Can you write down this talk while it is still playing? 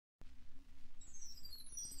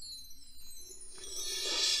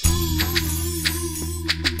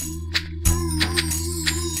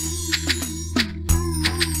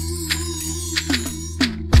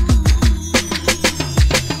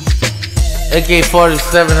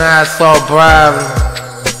AK-47, I saw problem.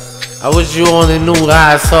 I wish you only knew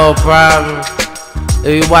how I saw problem.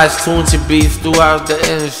 If you watch Litunechi beats throughout the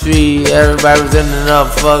industry, everybody was ending up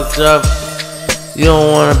fucked up. You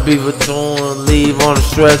don't wanna be with Tune, leave on the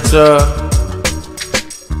stretcher.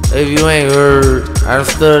 If you ain't heard, I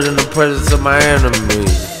stood in the presence of my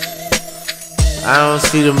enemies. I don't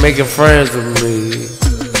see them making friends with me.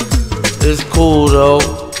 It's cool though,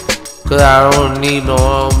 cause I don't need no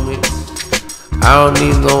homies. I don't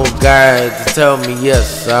need no guy to tell me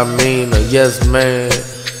yes, I mean a yes man.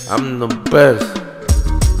 I'm the best.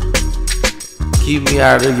 Keep me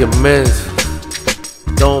out of your mentions.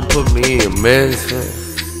 Don't put me in your mention,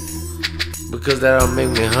 because that'll make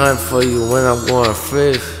me hunt for you when I'm going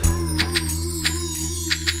fish.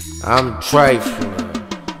 I'm trifling.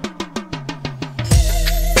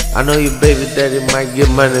 I know your baby daddy might get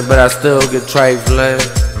money, but I still get trifling.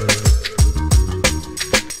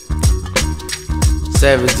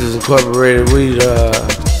 Savages Incorporated, we the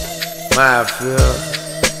mafia.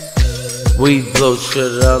 We blow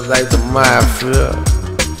shit up like the mafia.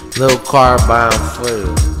 Little carbine for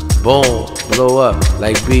you. Boom, blow up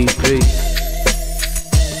like BP.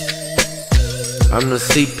 I'm the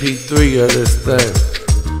CP3 of this thing,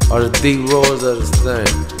 or the D-Rose of this thing,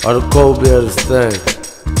 or the Kobe of this thing.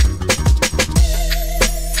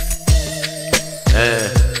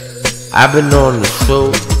 And I've been on the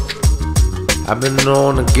show. I've been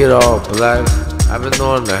known to get all black. I've been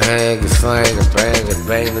known to hang and slang and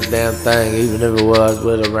bang the damn thing, even if it was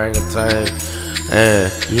with a orangutan.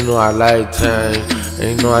 And you know I like change,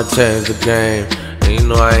 and you know I changed the game, and you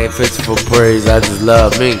know I ain't fishing for praise, I just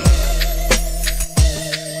love me.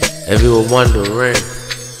 If you were wondering,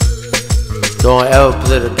 don't ever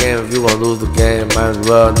play the game if you gon' lose the game. Might as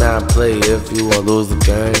well not play if you gon' lose the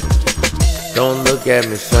game. Don't look at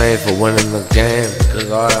me strange for winning the game,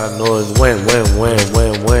 cause all I know is win.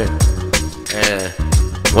 And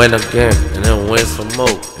win again, and then win some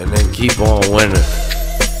more, and then keep on winning.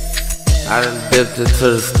 I done dipped into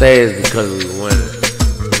the stage because we winning.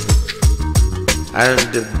 I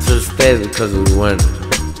done dipped into the stage because we winning.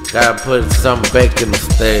 Gotta put something back in the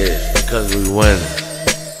stage because we winning.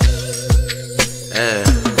 And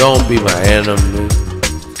don't be my enemy,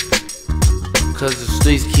 cause the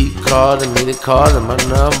streets keep calling me, they calling my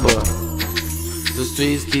number. The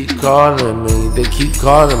streets keep calling me, they keep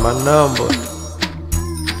calling my number.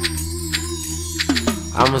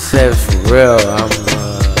 I'm a savage for real, I'm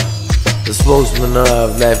the spokesman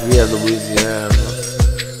of Lafayette, Louisiana.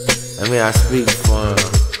 I mean, I speak for him.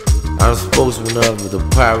 I'm the spokesman of the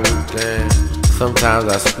pirate gang. Sometimes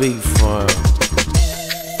I speak for him.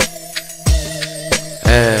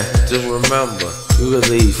 And just remember, you can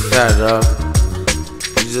leave shot up.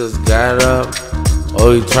 You just got up,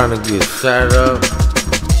 or you trying to get shot up.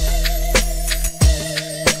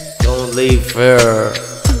 Don't leave here,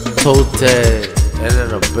 toe tag, and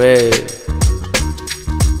in a bed,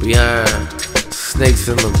 behind snakes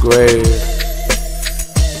in the grave.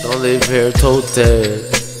 Don't leave here, toe tag,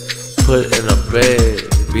 put in a bed,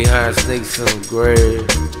 behind snakes in the grave.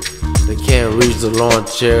 They can't reach the lawn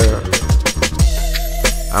chair.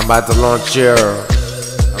 I'm about to launch here.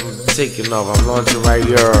 I'm taking off, I'm launching right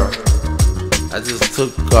here. I just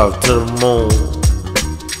took off to the moon.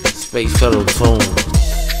 Space shuttle tune.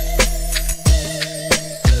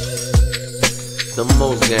 The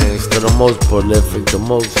most gangster, the most prolific, the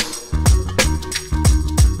most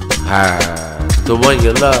high, the one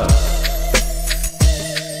you love.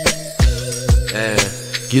 And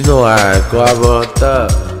you know I go out on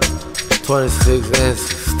thug. 26 inches,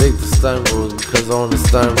 stick to stunt rules, because on the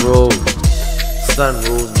stunt rules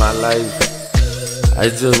my life. I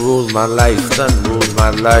just rules my life, stunt rules my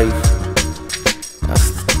life.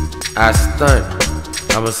 I stunt.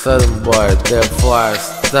 I'm a southern boy, therefore I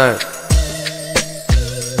stunt.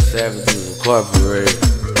 Savages Incorporated.